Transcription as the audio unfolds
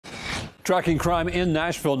Tracking crime in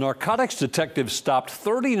Nashville, narcotics detectives stopped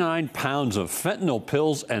 39 pounds of fentanyl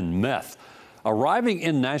pills and meth. Arriving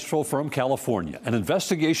in Nashville from California, an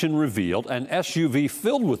investigation revealed an SUV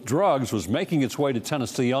filled with drugs was making its way to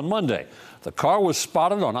Tennessee on Monday. The car was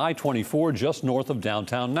spotted on I-24 just north of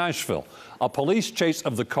downtown Nashville. A police chase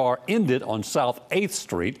of the car ended on South 8th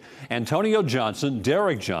Street. Antonio Johnson,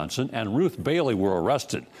 Derek Johnson, and Ruth Bailey were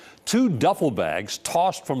arrested. 2 duffel bags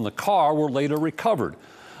tossed from the car were later recovered.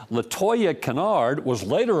 Latoya Kennard was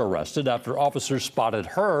later arrested after officers spotted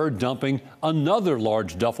her dumping another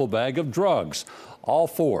large duffel bag of drugs. All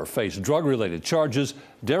 4 face drug-related charges.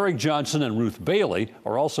 Derek Johnson and Ruth Bailey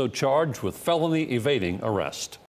are also charged with felony evading arrest.